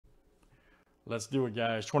Let's do it,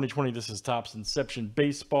 guys. 2020, this is Topps Inception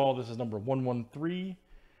Baseball. This is number 113.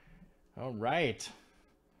 All right.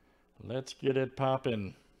 Let's get it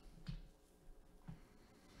popping.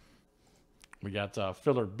 We got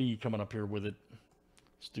filler B coming up here with it.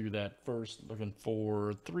 Let's do that first. Looking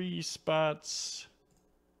for 3 spots.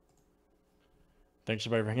 Thanks,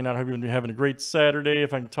 everybody, for hanging out. I hope you've been having a great Saturday.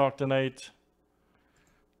 If I can talk tonight.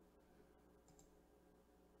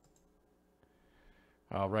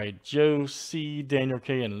 All right, Joe C, Daniel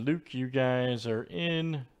K, and Luke, you guys are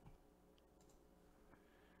in.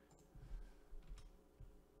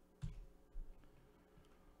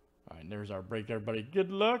 All right, there's our break, everybody.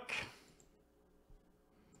 Good luck.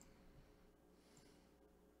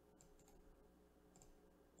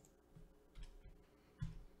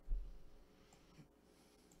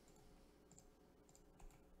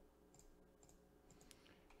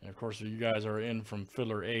 And, of course, you guys are in from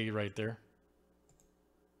filler A right there.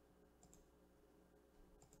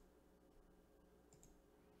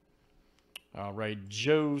 All right,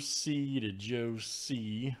 Joe C to Joe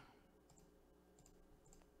C.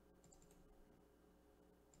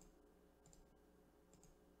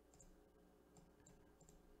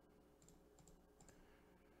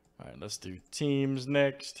 All right, let's do teams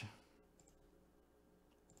next.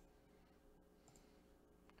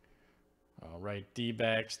 All right,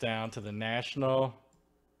 D-backs down to the National.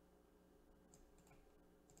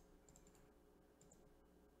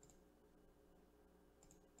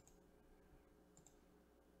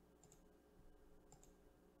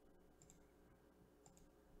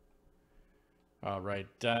 All right,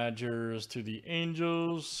 Dodgers to the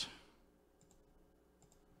Angels.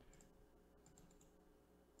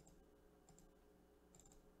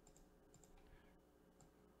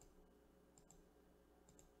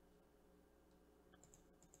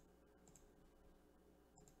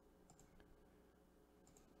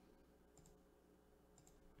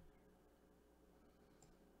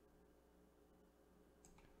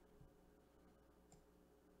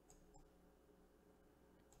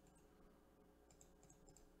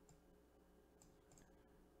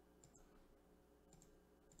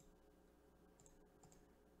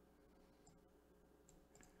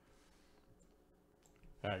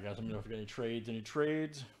 All right, guys, let me know if you got any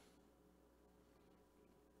trades.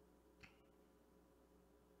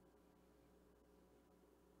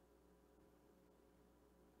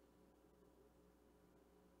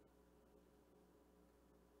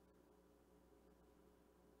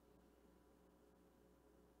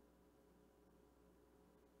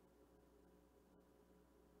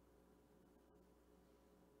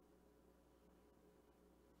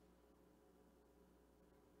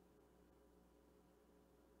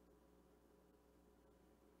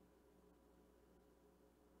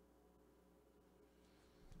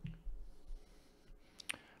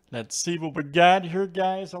 Let's see what we got here,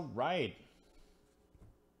 guys. All right.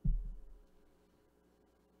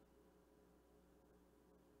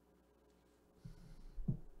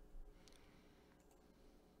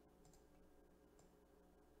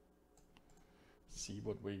 See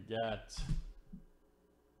what we got.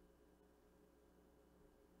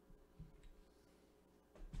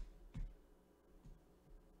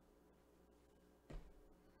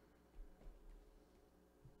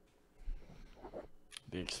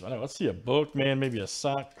 I know, let's see a book, man. Maybe a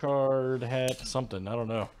sock card, hat, something. I don't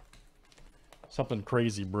know. Something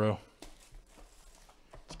crazy, bro.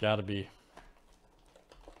 It's got to be.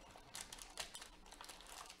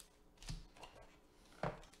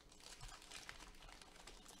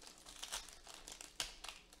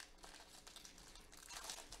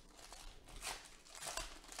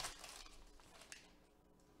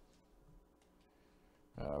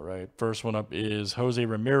 All right. First one up is Jose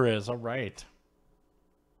Ramirez. All right.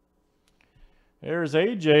 There's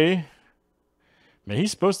AJ. Man, he's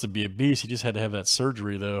supposed to be a beast. He just had to have that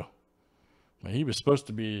surgery, though. Man, he was supposed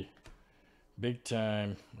to be big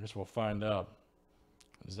time. I guess we'll find out.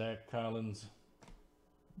 Zach Collins.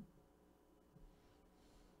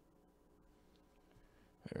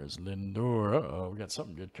 There's Lindor. Uh-oh, we got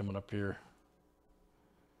something good coming up here.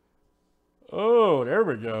 Oh, there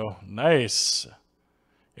we go. Nice.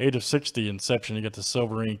 8 of 60 Inception. You got the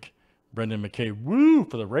silver ink. Brendan McKay. Woo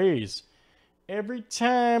for the Rays. Every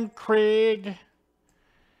time, Craig.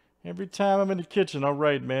 Every time I'm in the kitchen. All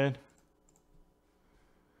right, man.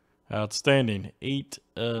 Outstanding. 8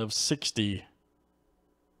 of 60.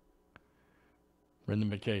 Brendan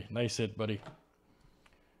McKay. Nice hit, buddy.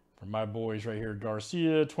 For my boys right here.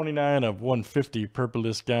 Garcia, 29 of 150.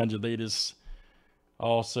 Purpleus Gondolatus.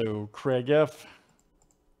 Also, Craig F.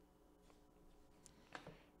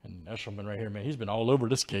 And Eshelman right here, man. He's been all over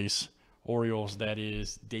this case. Orioles, that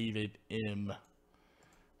is David M.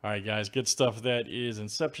 All right, guys, good stuff. That is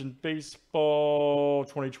Inception Baseball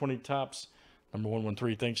 2020 Topps number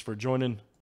 113. Thanks for joining.